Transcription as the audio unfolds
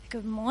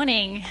Good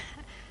morning.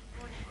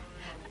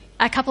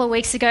 A couple of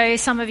weeks ago,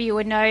 some of you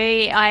would know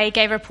I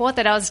gave a report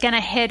that I was going to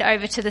head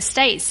over to the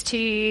States,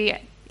 to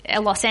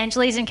Los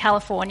Angeles in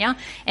California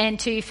and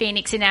to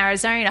Phoenix in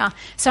Arizona.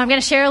 So I'm going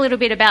to share a little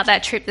bit about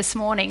that trip this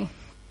morning.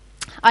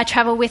 I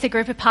travel with a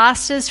group of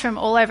pastors from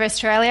all over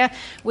Australia,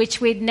 which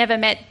we'd never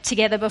met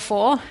together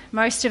before.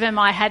 Most of them,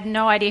 I had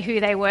no idea who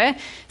they were.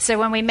 So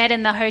when we met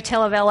in the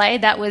hotel of LA,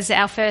 that was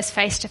our first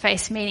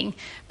face-to-face meeting,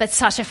 but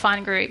such a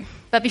fun group.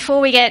 But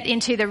before we get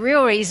into the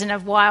real reason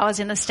of why I was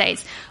in the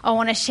States, I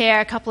want to share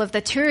a couple of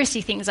the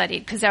touristy things I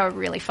did because they were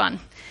really fun.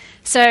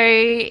 So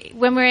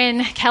when we're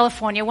in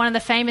California, one of the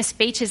famous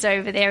beaches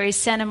over there is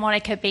Santa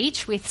Monica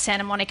Beach with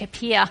Santa Monica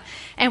Pier.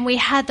 And we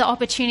had the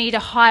opportunity to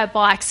hire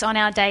bikes on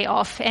our day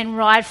off and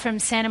ride from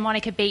Santa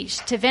Monica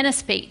Beach to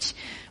Venice Beach,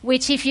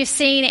 which if you've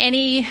seen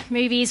any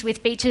movies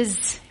with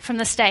beaches from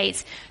the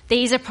States,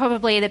 these are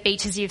probably the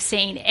beaches you've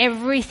seen.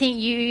 Everything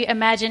you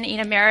imagine in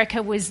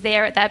America was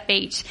there at that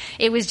beach.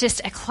 It was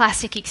just a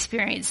classic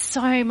experience.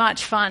 So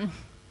much fun.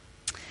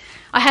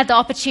 I had the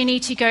opportunity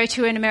to go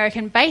to an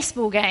American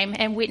baseball game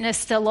and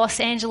witness the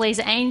Los Angeles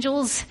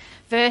Angels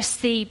versus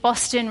the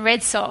Boston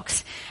Red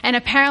Sox. And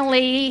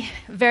apparently,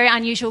 very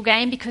unusual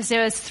game because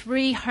there was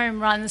 3 home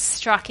runs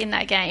struck in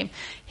that game.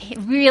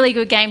 Really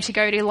good game to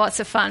go to, lots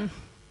of fun.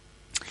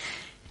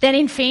 Then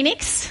in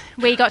Phoenix,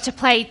 we got to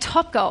play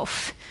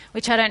Topgolf,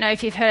 which I don't know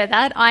if you've heard of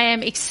that. I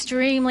am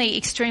extremely,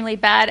 extremely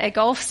bad at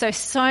golf,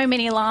 so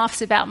many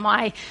laughs about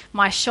my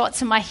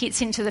shots and my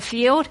hits into the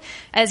field.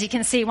 As you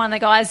can see, one of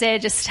the guys there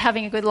just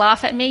having a good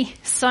laugh at me.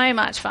 So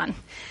much fun.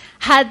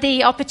 Had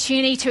the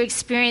opportunity to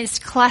experience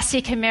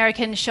classic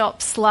American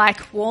shops like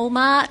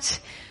Walmart.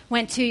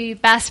 Went to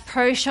Bass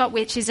Pro Shop,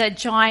 which is a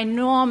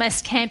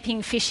ginormous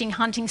camping, fishing,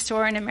 hunting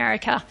store in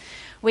America.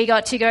 We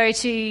got to go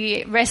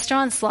to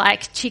restaurants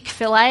like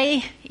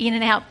Chick-fil-A,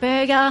 In-N-Out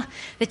Burger,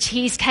 the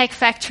Cheesecake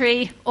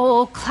Factory,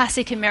 all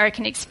classic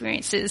American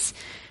experiences.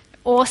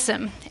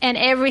 Awesome. And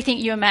everything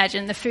you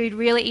imagine. The food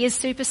really is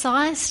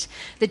supersized.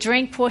 The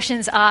drink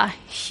portions are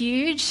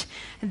huge.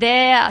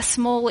 Their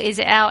small is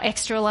our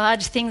extra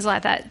large, things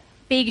like that.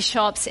 Big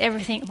shops,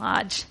 everything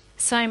large.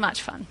 So much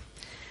fun.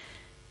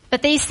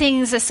 But these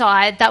things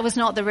aside, that was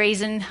not the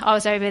reason I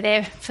was over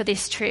there for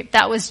this trip.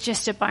 That was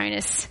just a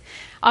bonus.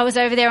 I was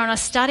over there on a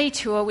study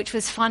tour which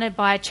was funded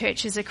by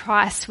Churches of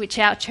Christ, which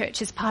our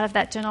church is part of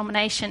that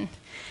denomination.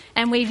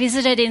 And we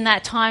visited in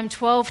that time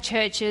 12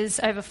 churches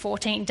over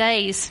 14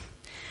 days.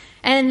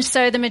 And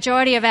so the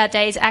majority of our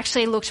days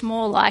actually looked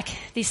more like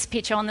this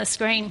picture on the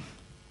screen.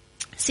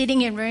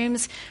 Sitting in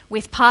rooms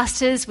with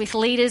pastors, with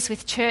leaders,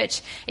 with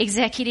church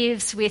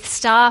executives, with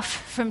staff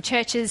from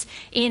churches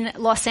in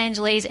Los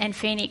Angeles and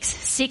Phoenix,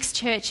 6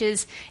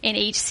 churches in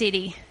each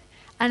city.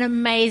 An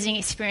amazing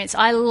experience.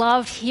 I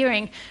loved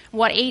hearing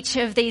what each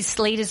of these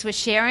leaders were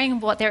sharing,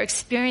 what their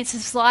experience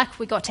is like.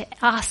 We got to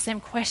ask them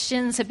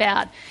questions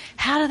about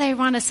how do they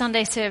run a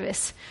Sunday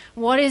service?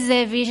 What is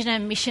their vision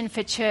and mission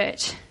for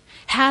church?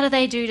 How do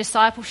they do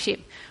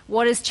discipleship?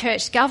 What does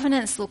church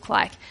governance look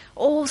like?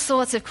 All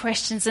sorts of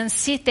questions, and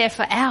sit there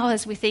for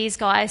hours with these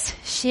guys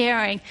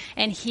sharing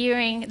and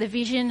hearing the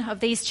vision of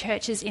these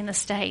churches in the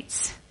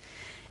States.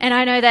 And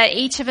I know that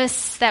each of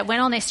us that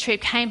went on this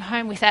trip came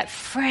home with that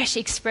fresh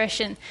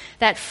expression,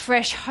 that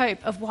fresh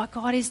hope of what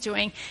God is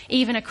doing,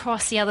 even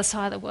across the other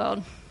side of the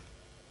world.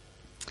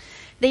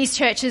 These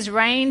churches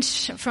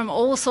range from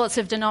all sorts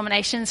of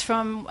denominations,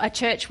 from a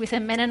church with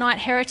a Mennonite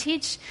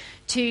heritage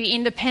to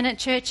independent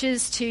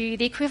churches to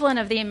the equivalent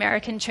of the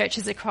American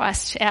Churches of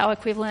Christ, our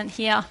equivalent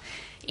here.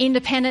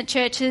 Independent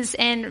churches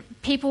and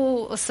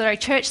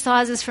church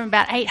sizes from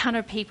about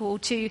 800 people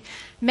to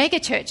mega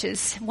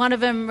churches, one of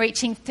them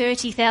reaching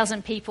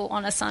 30,000 people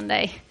on a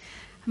Sunday.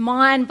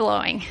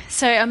 Mind-blowing.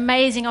 So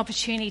amazing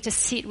opportunity to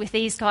sit with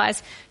these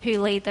guys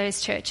who lead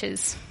those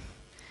churches.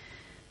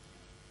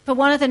 But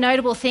one of the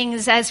notable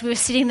things as we were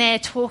sitting there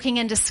talking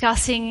and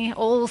discussing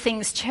all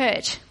things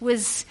church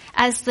was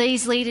as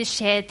these leaders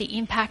shared the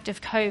impact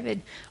of COVID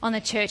on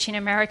the church in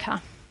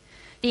America.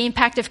 The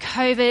impact of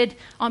COVID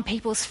on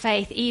people's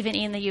faith, even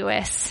in the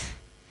US.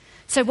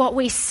 So what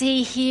we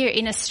see here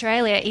in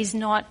Australia is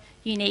not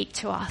unique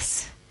to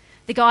us.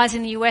 The guys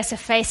in the US are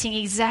facing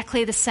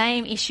exactly the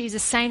same issues, the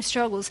same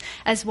struggles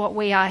as what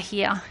we are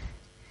here.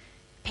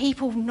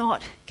 People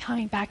not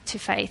coming back to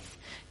faith.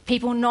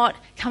 People not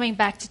coming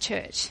back to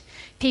church.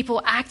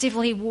 People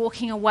actively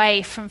walking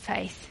away from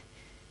faith.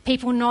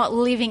 People not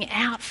living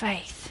out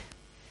faith.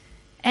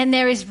 And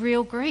there is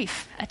real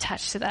grief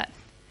attached to that.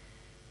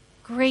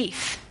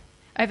 Grief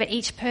over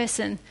each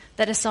person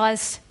that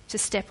decides to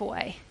step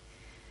away.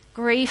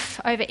 Grief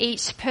over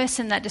each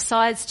person that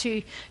decides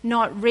to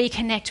not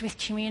reconnect with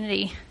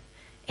community.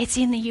 It's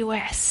in the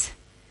US.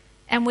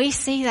 And we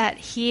see that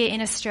here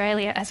in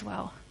Australia as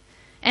well.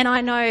 And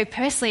I know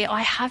personally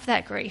I have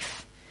that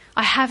grief.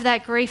 I have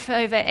that grief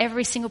over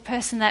every single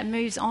person that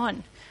moves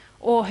on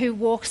or who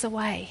walks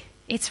away.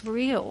 It's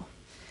real.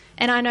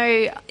 And I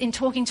know in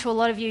talking to a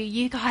lot of you,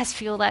 you guys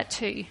feel that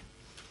too.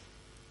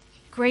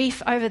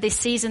 Grief over this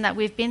season that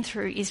we've been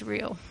through is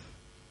real.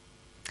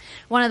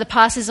 One of the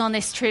pastors on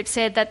this trip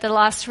said that the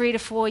last 3 to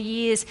 4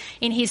 years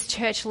in his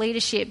church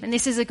leadership, and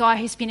this is a guy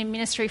who's been in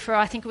ministry for,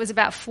 I think it was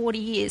about 40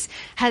 years,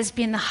 has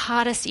been the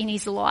hardest in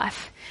his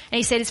life. And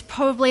he said it's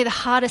probably the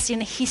hardest in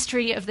the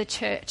history of the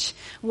church,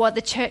 what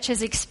the church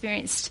has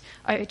experienced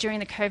during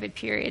the COVID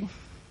period.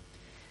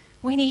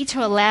 We need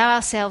to allow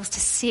ourselves to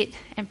sit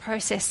and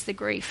process the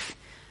grief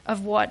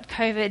of what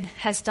COVID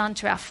has done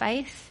to our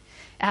faith,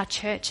 our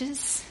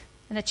churches,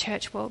 and the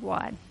church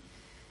worldwide.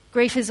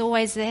 Grief is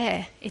always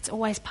there. It's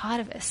always part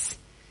of us.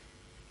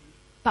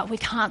 But we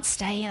can't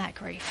stay in that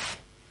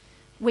grief.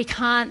 We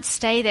can't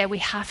stay there. We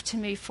have to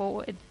move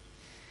forward.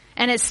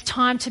 And it's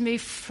time to move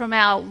from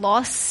our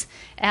loss,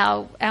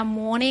 our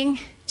mourning,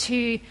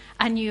 to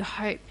a new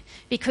hope.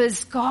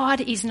 Because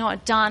God is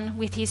not done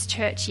with his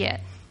church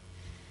yet.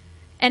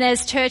 And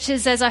as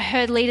churches, as I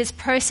heard leaders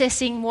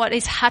processing what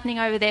is happening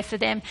over there for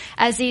them,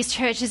 as these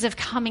churches are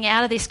coming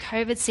out of this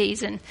COVID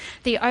season,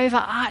 the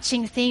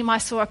overarching theme I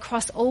saw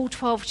across all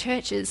 12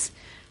 churches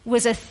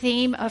was a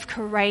theme of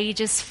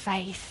courageous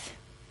faith.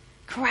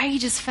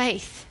 Courageous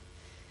faith.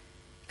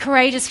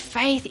 Courageous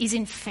faith is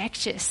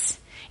infectious.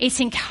 It's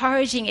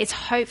encouraging. It's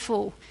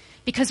hopeful.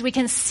 Because we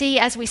can see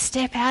as we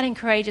step out in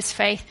courageous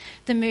faith,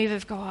 the move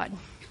of God.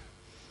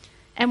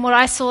 And what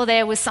I saw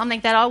there was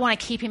something that I want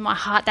to keep in my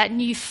heart, that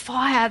new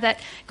fire that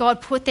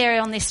God put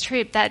there on this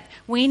trip, that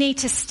we need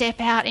to step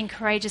out in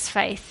courageous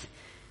faith.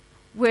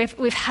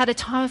 We've had a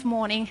time of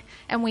mourning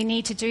and we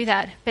need to do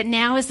that. But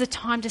now is the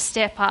time to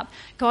step up.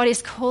 God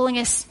is calling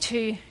us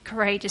to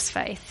courageous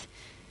faith,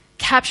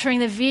 capturing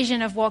the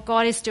vision of what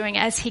God is doing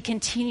as he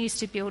continues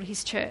to build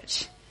his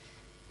church.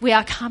 We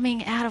are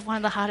coming out of one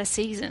of the hardest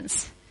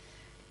seasons.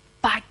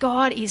 But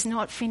God is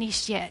not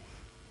finished yet.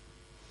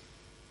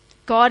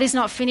 God is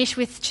not finished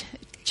with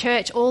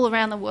church all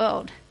around the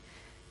world.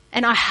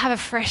 And I have a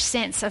fresh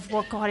sense of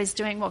what God is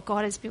doing, what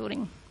God is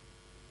building.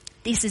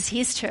 This is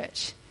his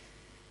church.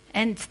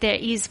 And there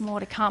is more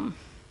to come.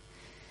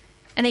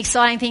 And the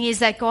exciting thing is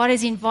that God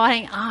is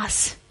inviting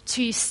us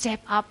to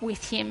step up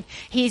with him.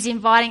 He is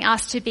inviting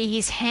us to be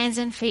his hands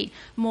and feet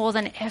more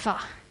than ever.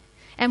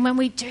 And when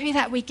we do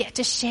that, we get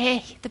to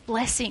share the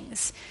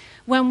blessings.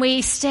 When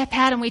we step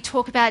out and we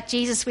talk about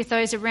Jesus with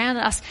those around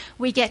us,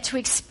 we get to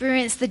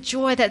experience the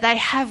joy that they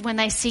have when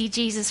they see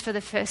Jesus for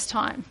the first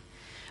time.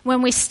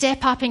 When we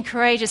step up in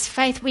courageous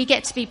faith, we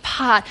get to be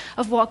part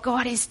of what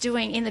God is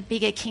doing in the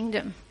bigger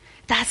kingdom.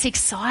 That's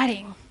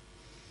exciting.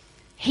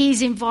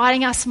 He's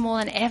inviting us more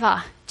than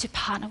ever to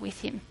partner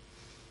with him.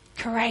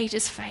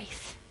 Courageous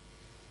faith.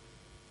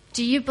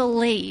 Do you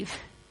believe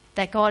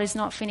that God is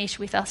not finished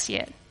with us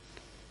yet?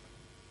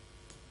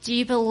 Do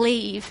you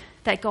believe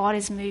that God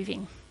is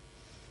moving?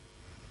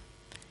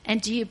 And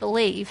do you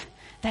believe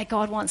that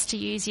God wants to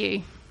use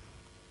you?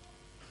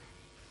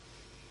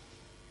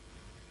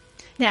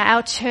 Now,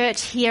 our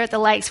church here at the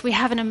Lakes, we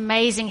have an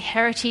amazing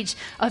heritage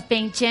of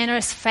being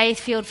generous,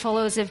 faith-filled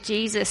followers of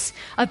Jesus,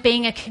 of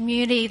being a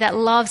community that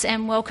loves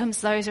and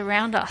welcomes those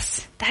around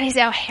us. That is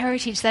our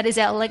heritage. That is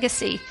our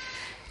legacy.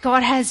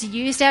 God has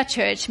used our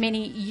church,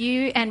 meaning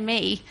you and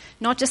me,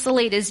 not just the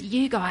leaders,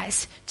 you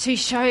guys, to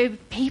show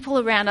people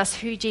around us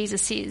who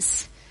Jesus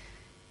is.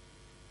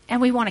 And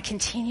we want to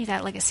continue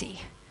that legacy.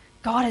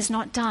 God is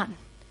not done.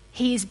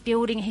 He is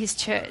building his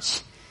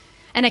church.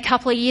 And a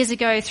couple of years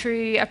ago,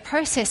 through a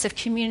process of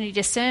community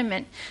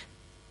discernment,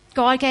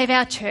 God gave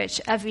our church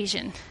a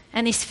vision.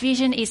 And this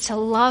vision is to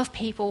love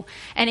people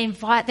and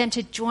invite them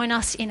to join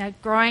us in a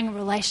growing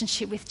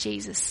relationship with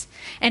Jesus.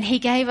 And he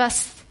gave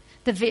us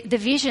the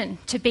vision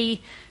to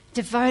be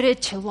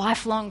devoted to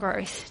lifelong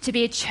growth, to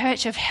be a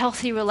church of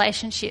healthy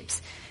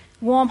relationships,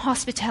 warm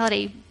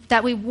hospitality,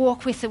 that we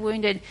walk with the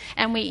wounded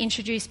and we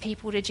introduce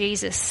people to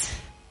Jesus.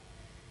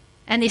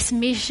 And this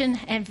mission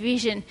and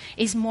vision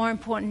is more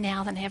important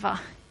now than ever,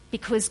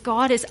 because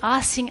God is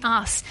asking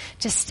us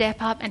to step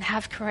up and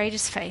have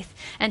courageous faith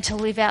and to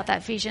live out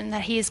that vision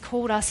that he has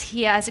called us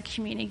here as a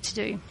community to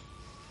do.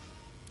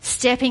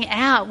 Stepping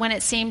out when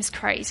it seems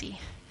crazy.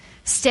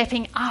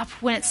 Stepping up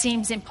when it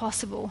seems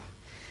impossible.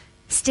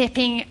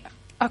 Stepping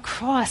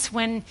across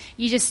when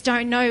you just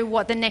don't know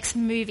what the next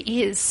move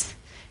is.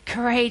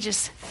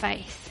 Courageous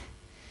faith.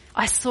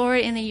 I saw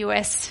it in the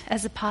US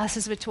as the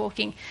pastors were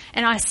talking,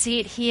 and I see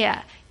it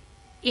here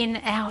in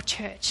our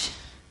church.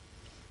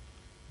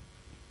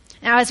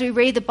 Now, as we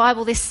read the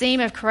Bible, this theme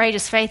of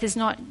courageous faith is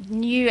not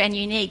new and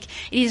unique.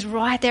 It is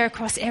right there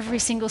across every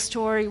single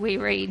story we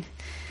read.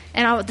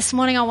 And this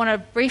morning I want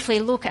to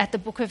briefly look at the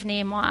book of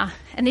Nehemiah.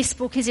 And this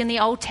book is in the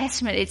Old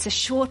Testament. It's a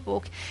short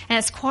book, and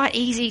it's quite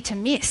easy to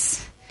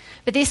miss.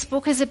 But this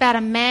book is about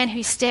a man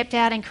who stepped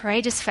out in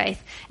courageous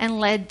faith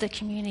and led the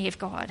community of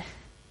God.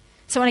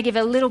 So I want to give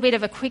a little bit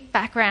of a quick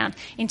background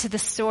into the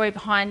story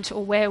behind,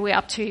 or where we're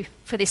up to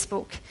for this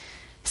book.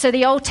 So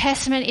the Old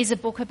Testament is a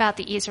book about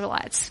the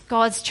Israelites,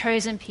 God's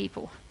chosen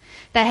people.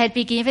 They had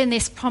been given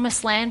this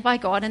promised land by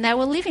God, and they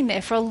were living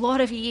there for a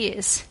lot of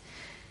years.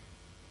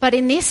 But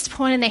in this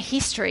point in their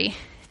history,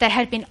 they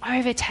had been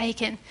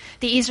overtaken.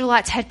 The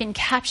Israelites had been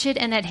captured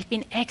and they had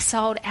been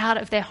exiled out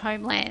of their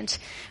homeland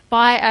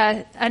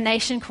by a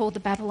nation called the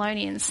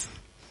Babylonians.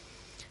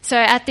 So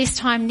at this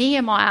time,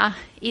 Nehemiah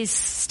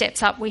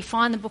steps up. We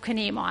find the book of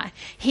Nehemiah.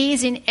 He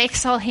is in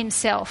exile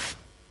himself.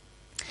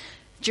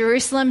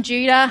 Jerusalem,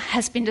 Judah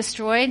has been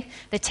destroyed.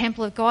 The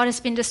temple of God has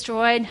been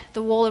destroyed.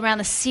 The wall around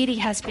the city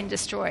has been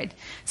destroyed.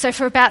 So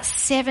for about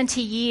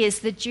 70 years,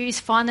 the Jews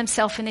find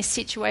themselves in this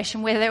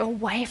situation where they're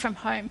away from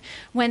home,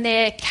 when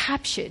they're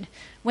captured,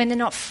 when they're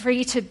not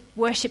free to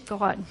worship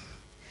God.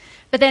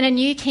 But then a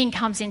new king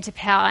comes into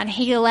power, and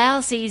he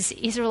allows these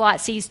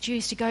Israelites, these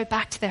Jews, to go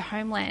back to their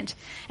homeland.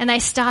 And they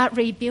start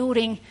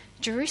rebuilding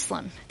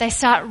Jerusalem. They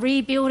start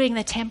rebuilding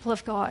the temple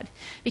of God.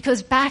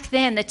 Because back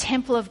then, the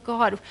temple of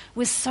God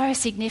was so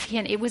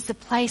significant. It was the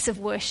place of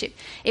worship.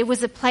 It was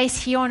the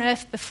place here on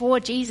earth before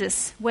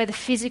Jesus where the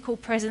physical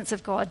presence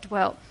of God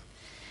dwelt.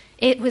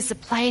 It was the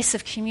place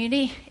of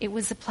community. It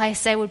was the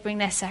place they would bring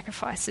their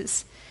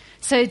sacrifices.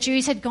 So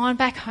Jews had gone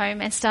back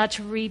home and started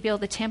to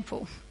rebuild the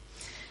temple.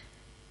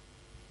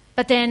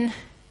 But then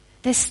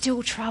there's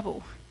still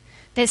trouble.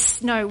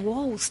 There's no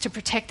walls to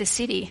protect the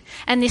city.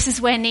 And this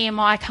is where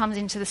Nehemiah comes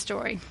into the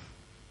story.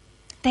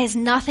 There's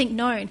nothing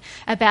known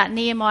about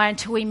Nehemiah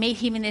until we meet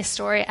him in this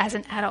story as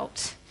an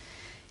adult.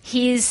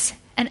 He's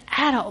an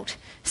adult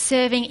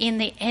serving in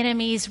the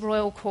enemy's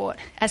royal court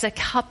as a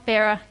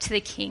cupbearer to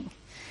the king,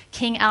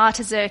 King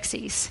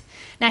Artaxerxes.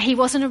 Now, he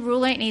wasn't a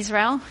ruler in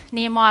Israel.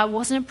 Nehemiah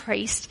wasn't a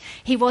priest.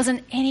 He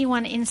wasn't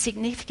anyone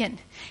insignificant.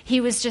 He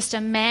was just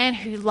a man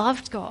who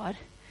loved God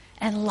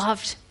and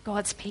loved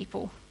God's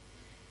people.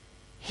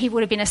 He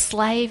would have been a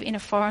slave in a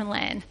foreign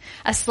land,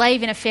 a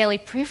slave in a fairly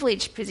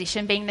privileged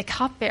position, being the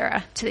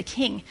cupbearer to the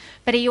king.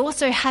 But he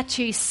also had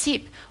to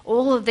sip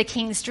all of the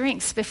king's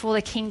drinks before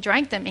the king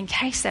drank them in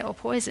case they were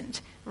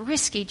poisoned.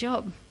 Risky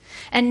job.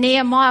 And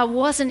Nehemiah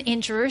wasn't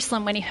in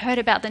Jerusalem when he heard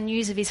about the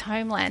news of his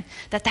homeland,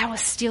 that they were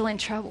still in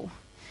trouble.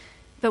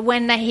 But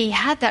when he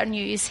had that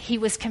news, he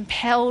was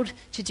compelled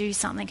to do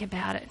something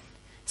about it.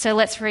 So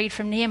let's read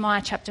from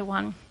Nehemiah chapter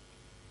 1.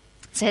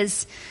 It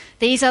says,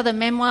 "These are the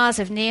memoirs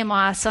of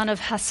Nehemiah, son of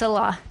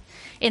Hasulah.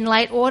 In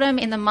late autumn,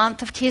 in the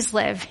month of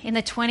Kislev, in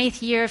the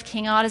 20th year of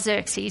King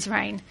Artaxerxes'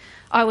 reign,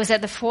 I was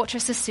at the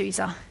fortress of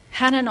Susa.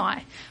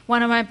 Hanani,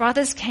 one of my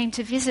brothers, came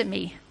to visit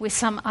me with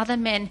some other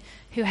men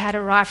who had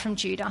arrived from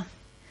Judah.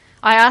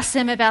 I asked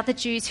them about the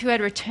Jews who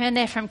had returned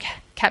there from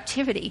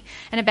captivity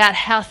and about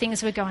how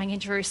things were going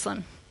in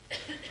Jerusalem.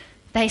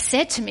 They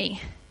said to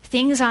me,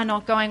 'Things are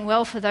not going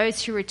well for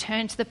those who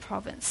return to the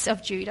province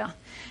of Judah.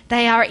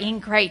 They are in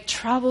great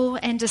trouble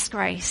and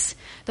disgrace.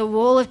 The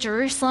wall of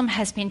Jerusalem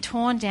has been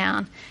torn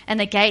down and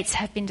the gates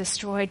have been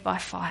destroyed by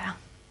fire.'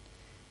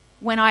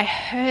 When I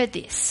heard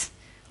this,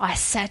 I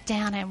sat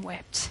down and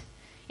wept.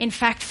 In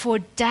fact, for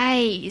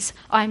days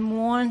I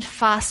mourned,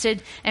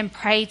 fasted, and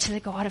prayed to the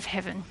God of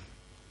heaven."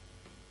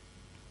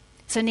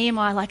 So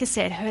Nehemiah, like I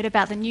said, heard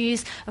about the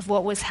news of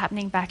what was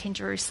happening back in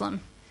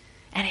Jerusalem,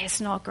 and it's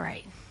not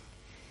great.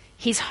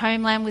 His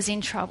homeland was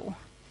in trouble.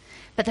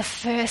 But the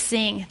first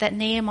thing that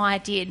Nehemiah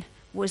did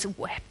was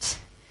wept,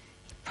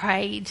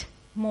 prayed,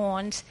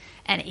 mourned,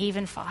 and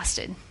even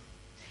fasted.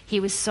 He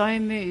was so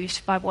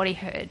moved by what he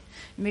heard,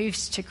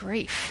 moved to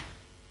grief.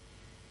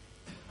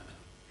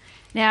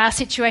 Now, our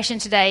situation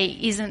today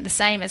isn't the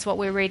same as what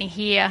we're reading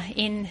here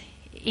in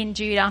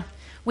Judah.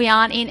 We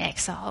aren't in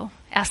exile.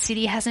 Our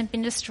city hasn't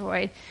been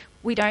destroyed.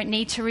 We don't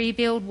need to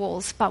rebuild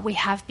walls, but we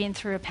have been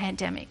through a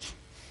pandemic.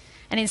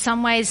 And in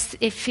some ways,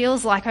 it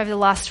feels like over the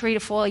last 3 to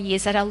 4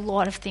 years that a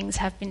lot of things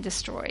have been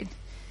destroyed.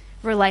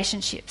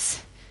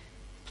 Relationships,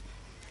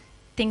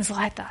 things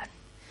like that.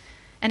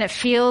 And it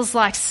feels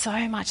like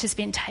so much has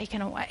been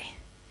taken away.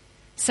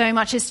 So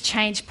much has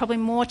changed, probably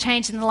more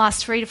changed in the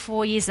last 3 to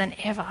 4 years than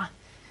ever.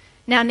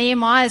 Now,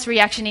 Nehemiah's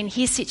reaction in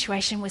his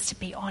situation was to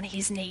be on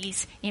his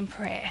knees in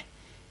prayer.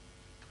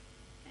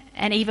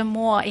 And even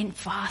more in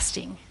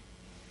fasting.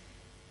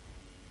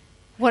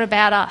 What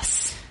about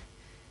us?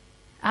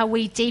 Are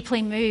we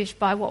deeply moved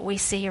by what we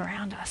see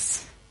around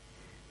us?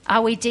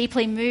 Are we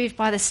deeply moved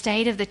by the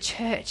state of the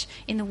church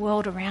in the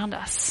world around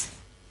us?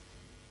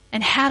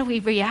 And how do we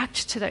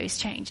react to those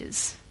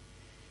changes?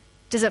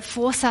 Does it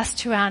force us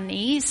to our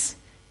knees?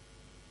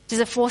 Does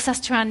it force us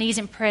to our knees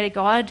in prayer to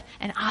God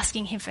and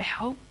asking him for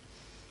help?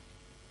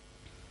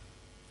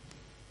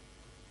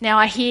 Now,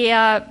 I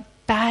hear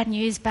bad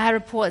news, bad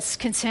reports,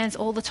 concerns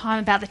all the time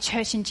about the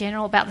church in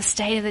general, about the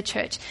state of the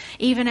church,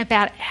 even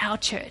about our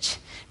church.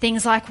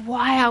 Things like,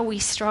 why are we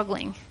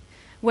struggling?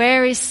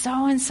 Where is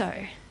so-and-so?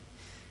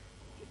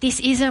 This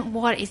isn't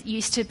what it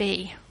used to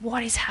be.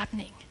 What is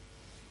happening?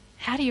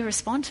 How do you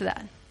respond to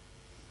that?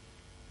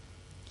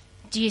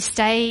 Do you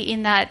stay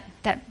in that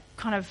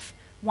kind of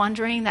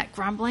wondering, that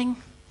grumbling?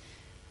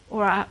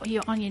 Or are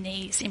you on your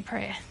knees in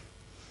prayer?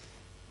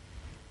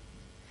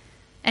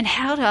 And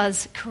how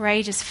does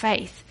courageous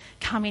faith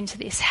come into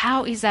this?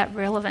 How is that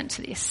relevant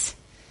to this?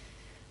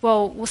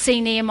 Well, we'll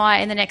see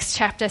Nehemiah in the next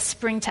chapter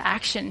spring to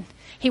action.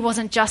 He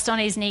wasn't just on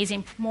his knees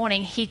in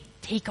mourning. He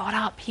got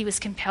up. He was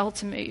compelled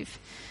to move.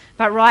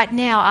 But right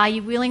now, are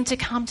you willing to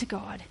come to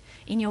God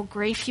in your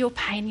grief, your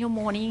pain, your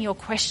mourning, your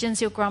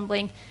questions, your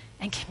grumbling,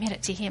 and commit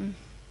it to him?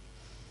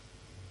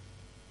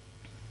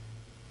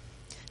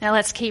 Now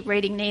let's keep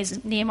reading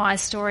Nehemiah's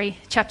story,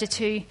 chapter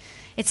 2.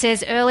 It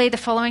says, early the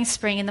following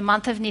spring, in the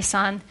month of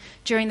Nisan,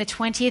 during the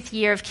 20th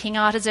year of King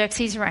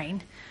Artaxerxes'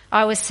 reign,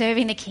 I was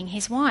serving the king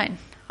his wine.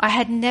 I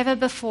had never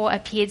before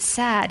appeared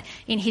sad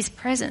in his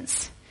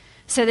presence.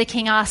 So the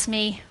king asked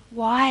me,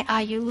 why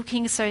are you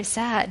looking so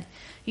sad?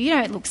 You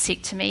don't look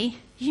sick to me.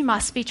 You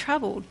must be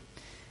troubled.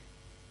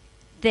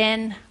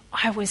 Then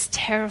I was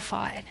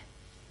terrified.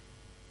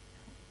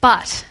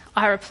 But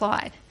I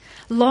replied,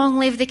 long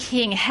live the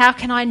king. How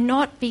can I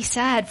not be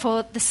sad?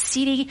 For the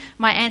city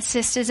my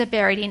ancestors are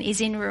buried in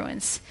is in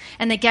ruins,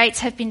 and the gates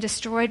have been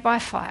destroyed by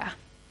fire.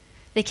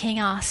 The king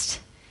asked,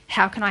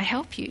 how can I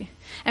help you?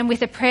 And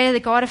with a prayer to the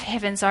God of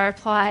heavens, I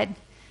replied,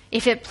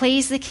 if it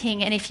please the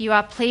king, and if you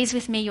are pleased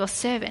with me, your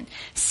servant,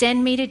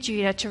 send me to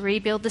Judah to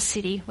rebuild the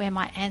city where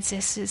my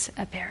ancestors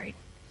are buried.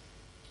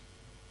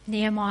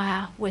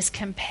 Nehemiah was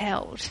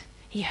compelled.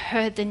 He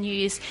heard the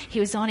news. He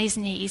was on his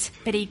knees,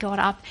 but he got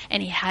up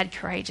and he had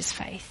courageous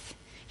faith.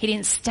 He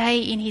didn't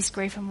stay in his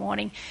grief and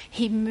mourning.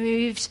 He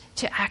moved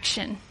to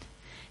action.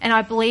 And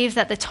I believe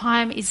that the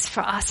time is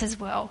for us as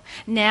well.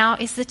 Now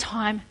is the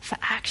time for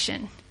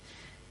action.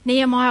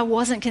 Nehemiah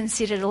wasn't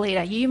considered a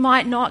leader. You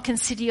might not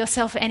consider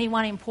yourself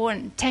anyone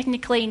important.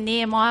 Technically,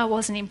 Nehemiah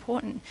wasn't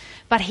important,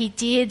 but he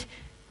did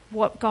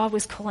what God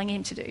was calling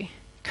him to do.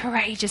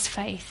 Courageous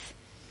faith.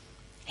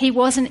 He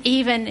wasn't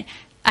even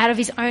out of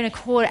his own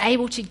accord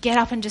able to get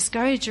up and just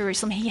go to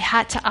Jerusalem. He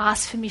had to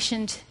ask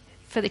permission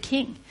for the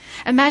king.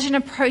 Imagine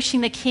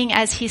approaching the king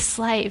as his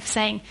slave,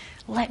 saying,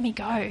 let me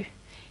go.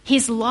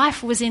 His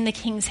life was in the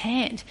king's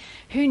hand.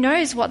 Who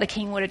knows what the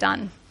king would have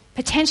done?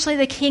 Potentially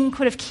the king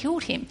could have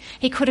killed him.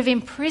 He could have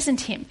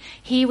imprisoned him.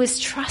 He was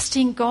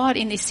trusting God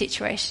in this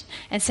situation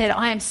and said,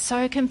 I am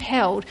so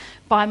compelled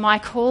by my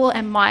call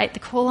and the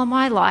call on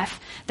my life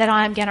that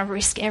I am going to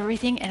risk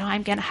everything and I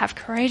am going to have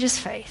courageous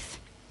faith.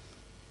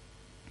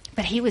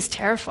 But he was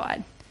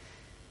terrified.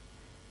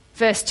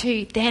 Verse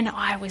 2, then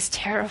I was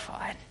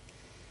terrified.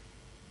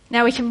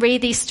 Now we can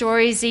read these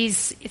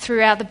stories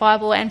throughout the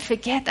Bible and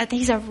forget that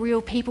these are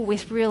real people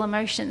with real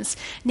emotions.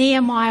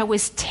 Nehemiah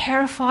was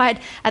terrified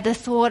at the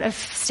thought of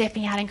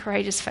stepping out in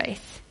courageous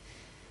faith.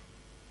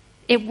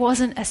 It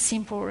wasn't a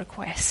simple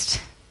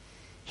request.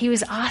 He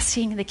was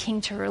asking the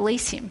king to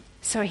release him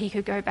so he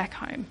could go back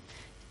home.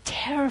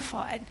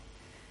 Terrified.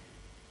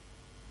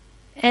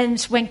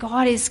 And when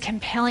God is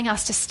compelling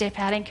us to step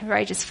out in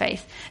courageous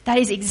faith, that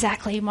is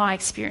exactly my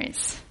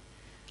experience.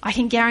 I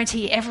can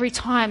guarantee every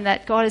time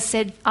that God has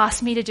said,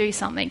 ask me to do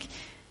something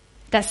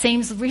that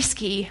seems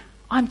risky,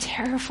 I'm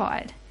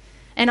terrified.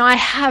 And I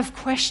have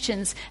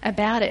questions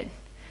about it.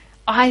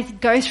 I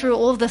go through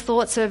all of the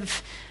thoughts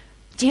of,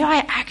 did I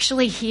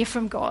actually hear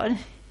from God?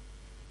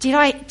 Did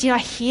I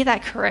hear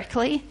that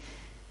correctly?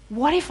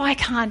 What if I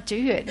can't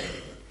do it?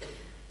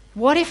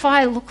 What if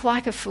I look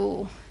like a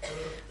fool?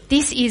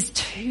 This is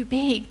too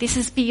big. This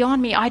is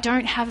beyond me. I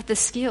don't have the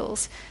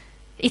skills.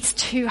 It's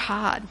too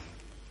hard.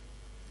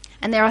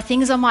 And there are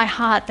things on my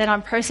heart that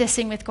I'm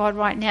processing with God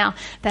right now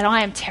that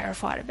I am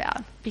terrified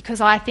about because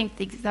I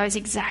think those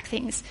exact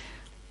things.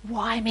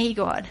 Why me,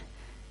 God?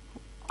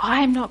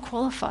 I am not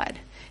qualified.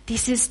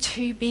 This is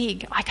too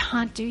big. I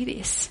can't do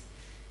this.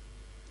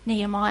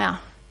 Nehemiah,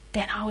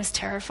 then I was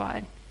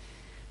terrified.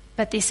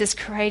 But this is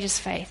courageous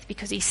faith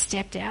because he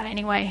stepped out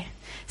anyway,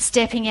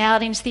 stepping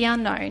out into the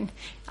unknown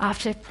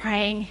after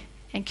praying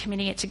and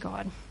committing it to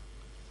God.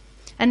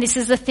 And this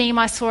is the theme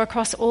I saw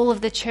across all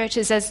of the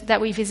churches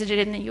that we visited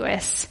in the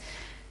US.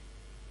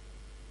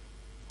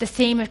 The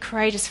theme of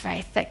courageous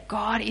faith, that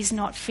God is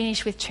not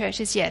finished with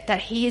churches yet, that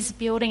he is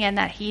building and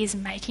that he is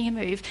making a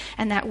move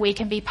and that we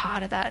can be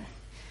part of that.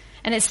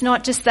 And it's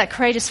not just that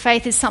courageous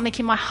faith is something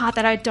in my heart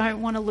that I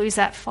don't want to lose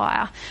that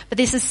fire, but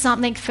this is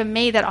something for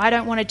me that I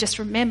don't want to just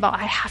remember,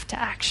 I have to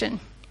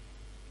action.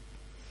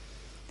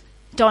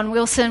 Don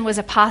Wilson was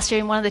a pastor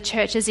in one of the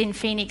churches in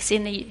Phoenix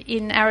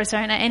in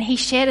Arizona, and he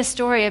shared a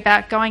story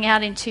about going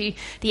out into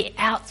the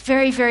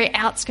very, very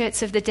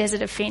outskirts of the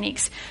desert of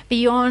Phoenix,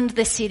 beyond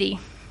the city.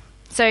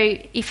 So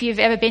if you've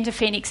ever been to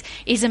Phoenix,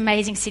 it's an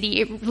amazing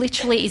city. It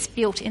literally is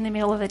built in the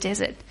middle of a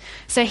desert.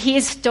 So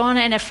here's Don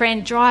and a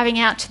friend driving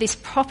out to this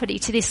property,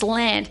 to this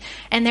land,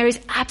 and there is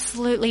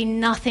absolutely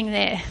nothing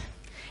there.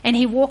 And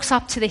he walks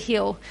up to the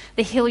hill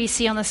you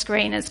see on the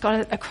screen. It's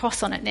got a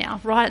cross on it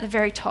now, right at the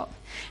very top.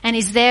 And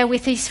he's there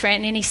with his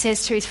friend, and he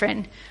says to his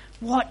friend,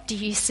 "What do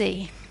you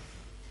see?"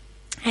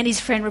 And his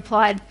friend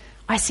replied,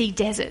 "I see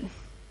desert,"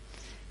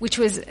 which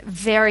was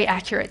very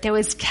accurate. There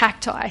was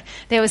cacti,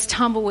 there was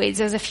tumbleweeds,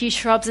 there was a few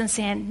shrubs and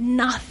sand,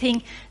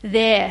 nothing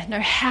there, no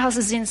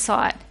houses in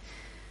sight.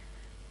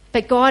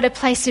 But God had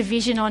placed a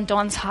vision on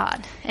Don's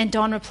heart, and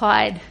Don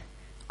replied,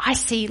 "I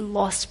see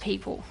lost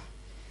people."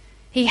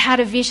 He had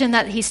a vision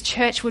that his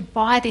church would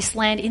buy this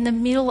land in the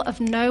middle of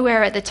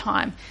nowhere at the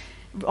time,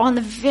 on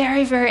the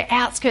very, very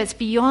outskirts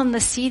beyond the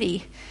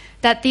city,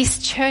 that this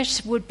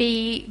church would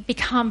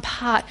become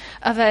part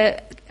of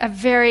a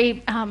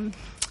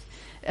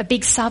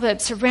big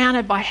suburb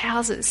surrounded by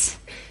houses.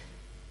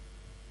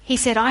 He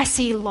said, I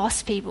see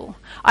lost people.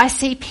 I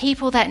see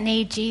people that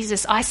need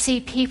Jesus. I see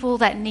people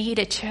that need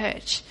a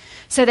church.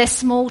 So their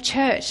small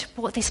church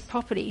bought this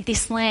property,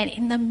 this land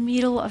in the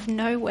middle of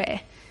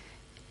nowhere,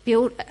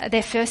 built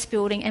their first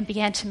building and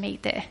began to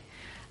meet there.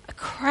 A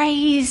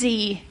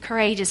crazy,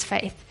 courageous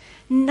faith.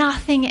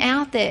 Nothing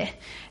out there.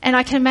 And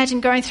I can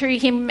imagine going through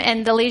him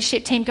and the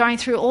leadership team going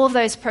through all of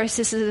those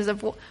processes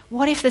of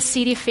what if the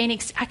city of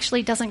Phoenix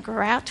actually doesn't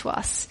grow out to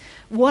us?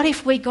 What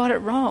if we got it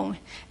wrong?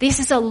 This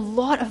is a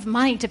lot of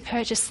money to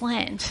purchase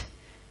land.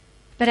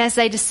 But as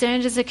they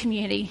discerned as a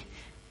community,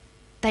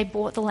 they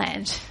bought the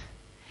land.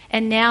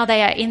 And now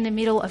they are in the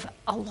middle of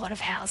a lot of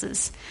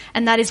houses.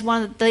 And that is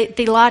one of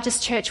the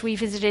largest church we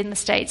visited in the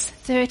States,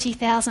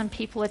 30,000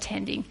 people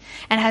attending,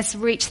 and has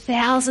reached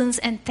thousands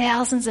and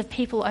thousands of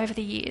people over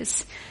the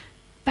years.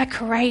 But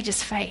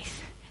courageous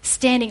faith,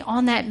 standing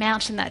on that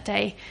mountain that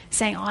day,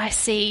 saying, I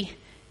see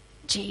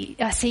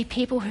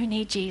people who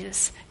need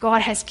Jesus.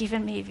 God has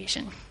given me a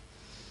vision.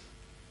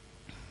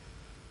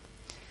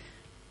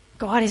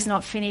 God is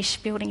not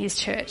finished building his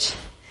church.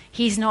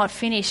 He's not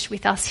finished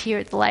with us here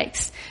at the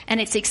Lakes. And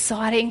it's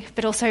exciting,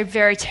 but also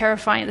very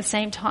terrifying at the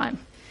same time.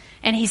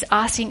 And he's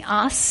asking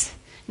us,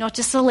 not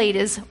just the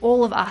leaders,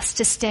 all of us,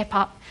 to step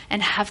up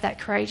and have that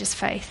courageous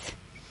faith.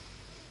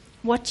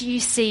 What do you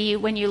see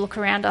when you look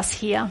around us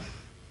here?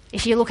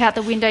 If you look out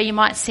the window, you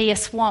might see a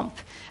swamp,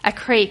 a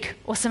creek,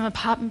 or some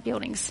apartment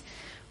buildings.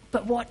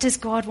 But what does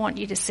God want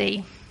you to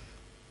see?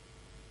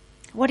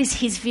 What is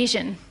his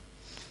vision?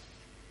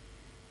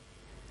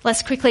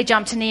 Let's quickly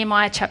jump to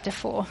Nehemiah chapter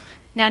 4.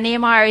 Now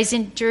Nehemiah is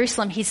in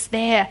Jerusalem, he's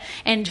there,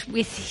 and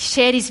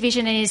shared his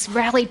vision and he's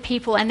rallied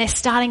people, and they're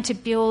starting to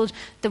build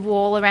the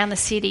wall around the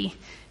city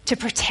to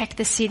protect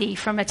the city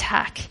from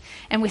attack,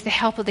 and with the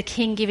help of the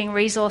king giving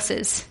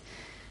resources.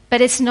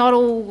 But it's not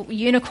all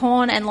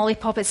unicorn and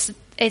lollipop,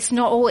 it's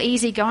not all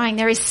easy going.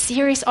 There is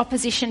serious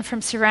opposition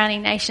from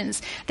surrounding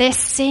nations. They're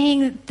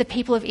seeing the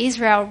people of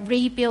Israel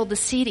rebuild the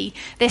city.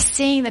 They're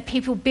seeing the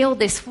people build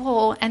this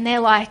wall, and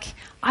they're like,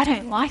 I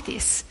don't like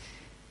this.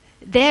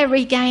 They're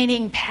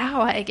regaining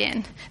power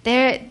again.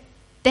 They're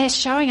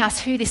showing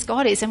us who this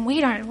God is, and we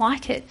don't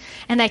like it.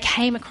 And they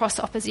came across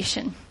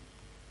opposition.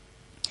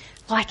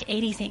 Like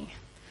anything,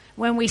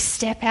 when we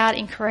step out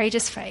in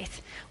courageous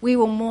faith, we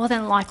will more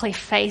than likely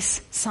face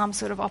some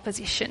sort of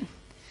opposition.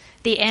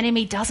 The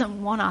enemy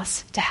doesn't want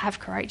us to have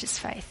courageous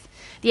faith.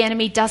 The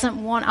enemy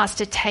doesn't want us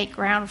to take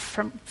ground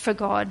for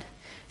God.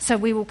 So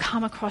we will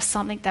come across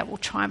something that will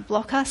try and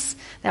block us,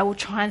 that will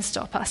try and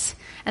stop us.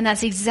 And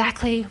that's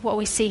exactly what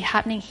we see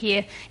happening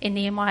here in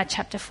Nehemiah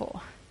chapter 4.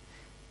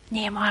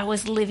 Nehemiah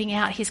was living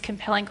out his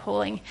compelling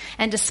calling.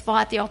 And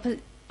despite the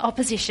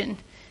opposition,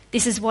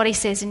 this is what he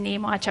says in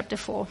Nehemiah chapter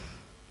 4.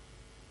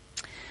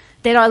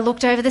 Then I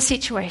looked over the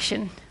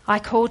situation. I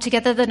called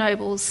together the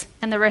nobles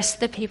and the rest of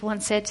the people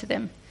and said to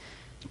them,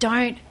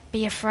 don't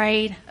be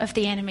afraid of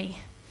the enemy.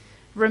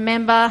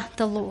 Remember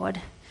the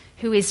Lord,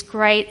 who is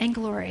great and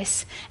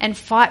glorious, and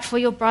fight for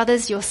your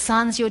brothers, your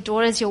sons, your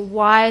daughters, your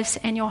wives,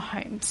 and your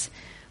homes.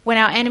 When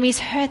our enemies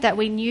heard that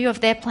we knew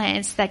of their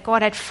plans, that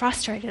God had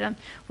frustrated them,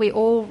 we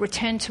all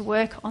returned to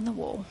work on the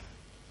wall.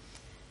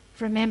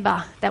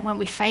 Remember that when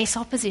we face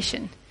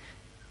opposition,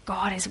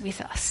 God is with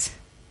us.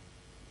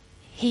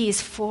 He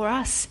is for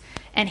us,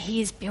 and he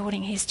is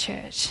building his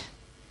church.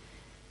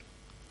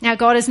 Now,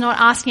 God is not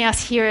asking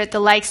us here at the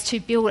Lakes to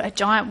build a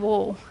giant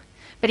wall,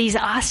 but he's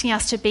asking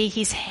us to be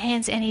his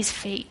hands and his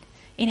feet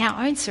in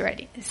our own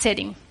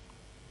setting.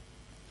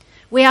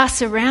 We are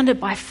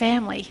surrounded by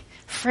family,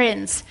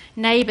 friends,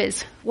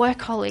 neighbours, work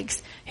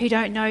colleagues who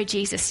don't know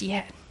Jesus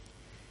yet.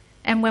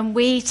 And when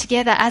we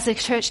together as a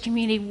church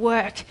community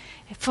work,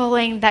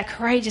 following that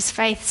courageous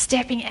faith,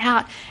 stepping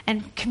out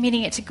and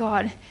committing it to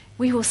God,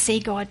 we will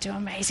see God do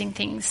amazing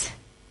things.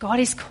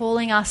 God is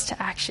calling us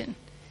to action.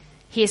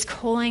 He is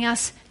calling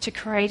us to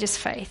courageous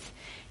faith,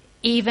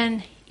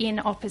 even in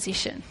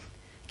opposition.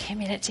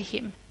 Commit it to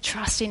him.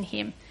 Trust in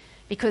him,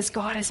 because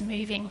God is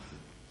moving.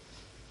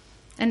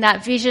 And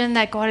that vision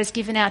that God has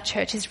given our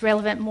church is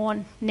relevant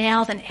more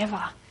now than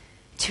ever,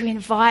 to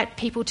invite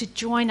people to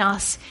join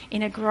us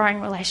in a growing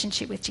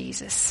relationship with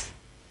Jesus.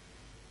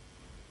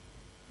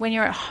 When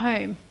you're at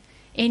home,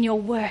 in your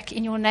work,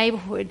 in your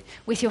neighbourhood,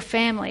 with your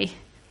family,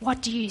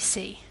 what do you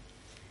see?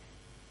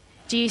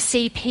 Do you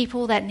see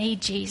people that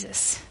need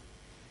Jesus?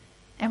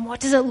 And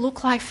what does it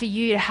look like for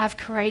you to have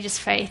courageous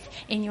faith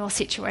in your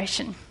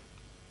situation?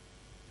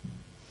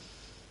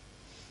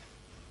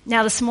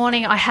 Now, this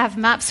morning I have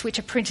maps which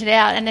are printed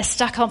out and they're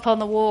stuck up on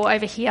the wall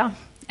over here.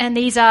 And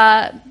these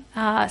are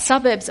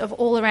suburbs of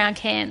all around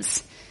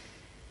Cairns.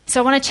 So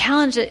I want to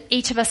challenge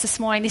each of us this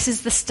morning. This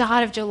is the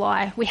start of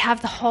July. We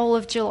have the whole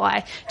of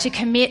July to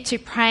commit to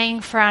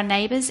praying for our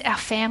neighbours, our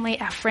family,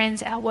 our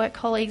friends, our work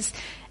colleagues,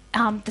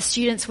 the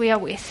students we are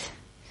with.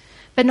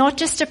 But not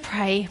just to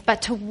pray,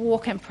 but to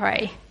walk and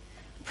pray.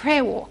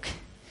 Prayer walk.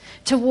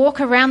 To walk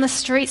around the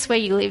streets where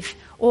you live,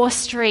 or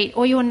street,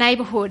 or your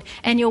neighbourhood,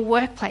 and your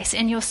workplace,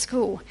 and your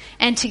school,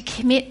 and to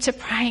commit to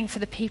praying for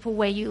the people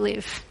where you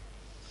live.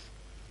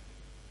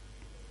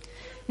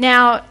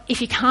 Now,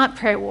 if you can't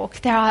prayer walk,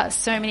 there are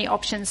so many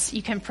options.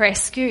 You can prayer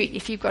scoot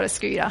if you've got a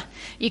scooter.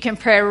 You can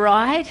prayer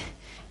ride.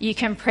 You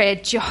can prayer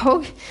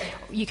jog.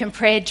 You can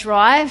prayer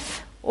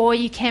drive. Or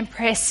you can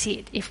prayer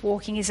sit if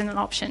walking isn't an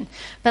option.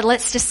 But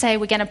let's just say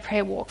we're going to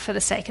prayer walk for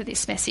the sake of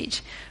this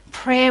message.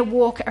 Prayer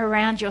walk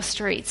around your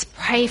streets.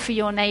 Pray for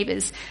your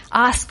neighbours.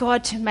 Ask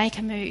God to make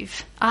a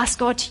move. Ask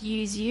God to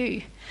use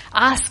you.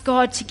 Ask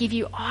God to give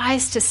you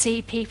eyes to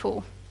see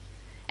people.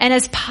 And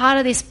as part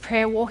of this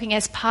prayer walking,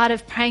 as part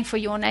of praying for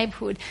your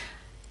neighbourhood,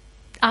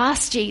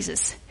 ask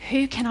Jesus,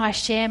 who can I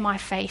share my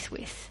faith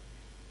with?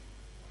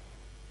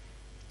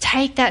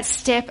 Take that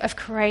step of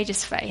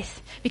courageous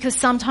faith, because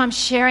sometimes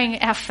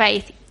sharing our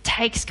faith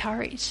takes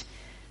courage.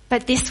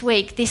 But this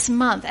week, this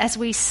month, as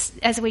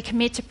we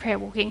commit to prayer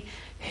walking,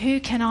 who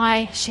can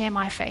I share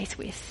my faith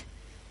with?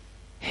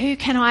 Who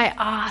can I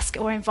ask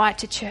or invite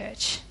to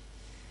church?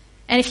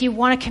 And if you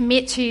want to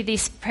commit to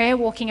this prayer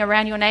walking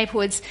around your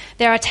neighbourhoods,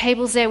 there are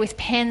tables there with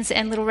pens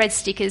and little red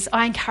stickers.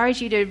 I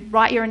encourage you to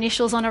write your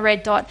initials on a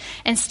red dot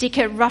and stick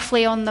it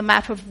roughly on the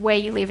map of where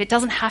you live. It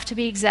doesn't have to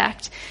be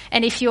exact.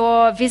 And if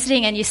you're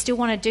visiting and you still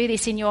want to do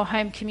this in your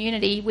home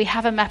community, we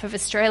have a map of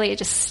Australia.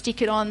 Just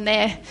stick it on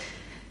there.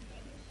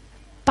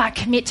 But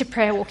commit to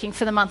prayer walking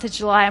for the month of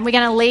July. And we're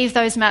going to leave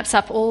those maps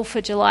up all for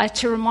July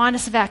to remind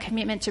us of our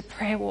commitment to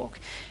prayer walk,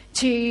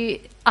 to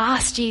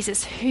ask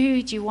Jesus,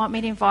 who do you want me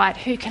to invite?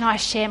 Who can I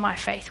share my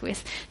faith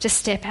with, to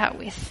step out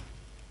with?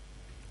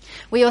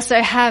 We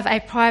also have a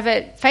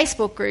private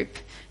Facebook group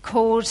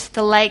called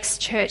the Lakes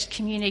Church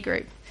Community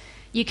Group.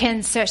 You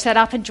can search that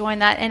up and join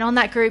that. And on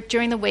that group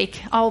during the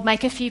week, I'll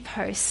make a few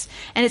posts.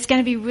 And it's going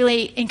to be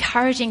really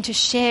encouraging to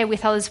share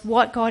with others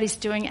what God is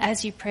doing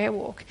as you prayer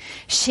walk.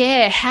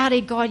 Share, how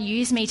did God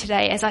use me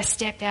today as I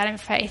stepped out in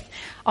faith?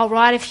 I'll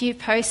write a few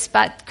posts,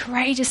 but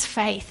courageous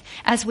faith,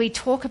 as we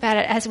talk about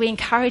it, as we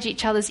encourage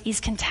each other, is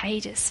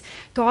contagious.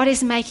 God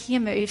is making a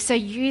move. So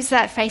use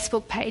that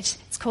Facebook page.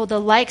 It's called the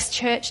Lakes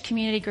Church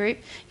Community Group.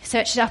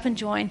 Search it up and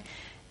join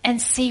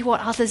and see what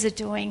others are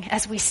doing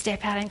as we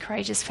step out in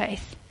courageous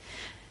faith.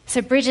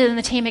 So Bridget and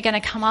the team are going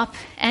to come up,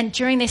 and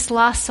during this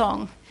last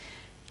song,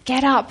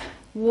 get up,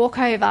 walk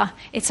over.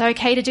 It's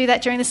okay to do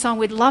that during the song.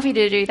 We'd love you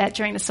to do that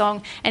during the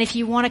song. And if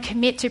you want to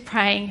commit to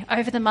praying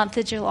over the month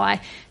of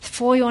July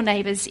for your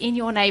neighbours in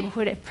your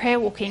neighbourhood at prayer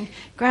walking,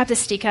 grab the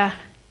sticker,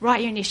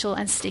 write your initial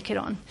and stick it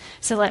on.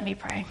 So let me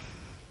pray.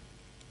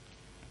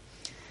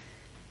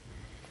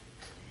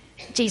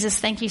 Jesus,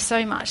 thank you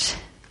so much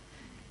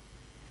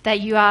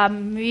that you are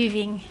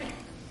moving,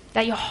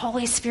 that your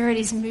Holy Spirit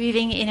is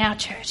moving in our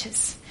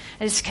churches.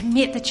 I just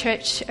commit the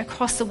church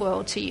across the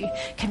world to you.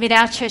 Commit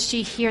our church to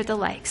you here at the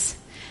Lakes,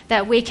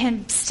 that we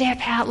can step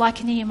out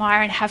like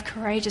Nehemiah and have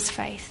courageous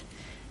faith.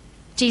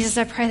 Jesus,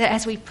 I pray that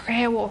as we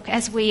prayer walk,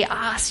 as we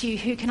ask you,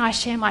 who can I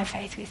share my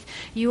faith with,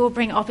 you will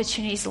bring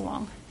opportunities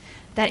along.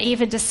 That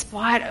even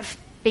despite of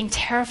being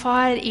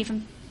terrified,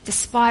 even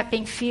despite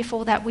being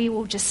fearful, that we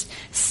will just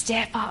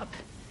step up.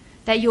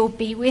 That you'll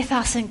be with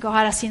us and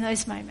guide us in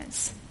those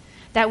moments.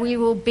 That we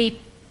will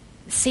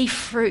see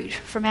fruit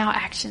from our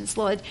actions.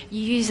 Lord,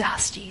 use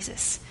us,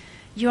 Jesus.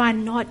 You are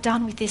not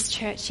done with this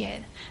church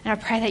yet. And I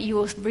pray that you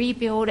will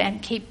rebuild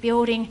and keep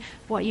building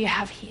what you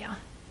have here.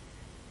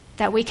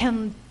 That we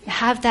can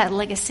have that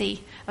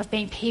legacy of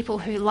being people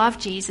who love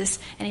Jesus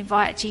and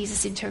invite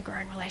Jesus into a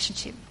growing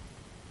relationship.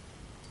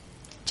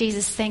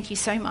 Jesus, thank you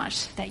so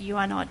much that you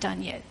are not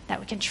done yet, that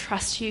we can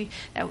trust you,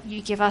 that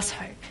you give us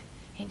hope.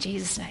 In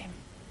Jesus' name,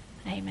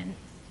 amen.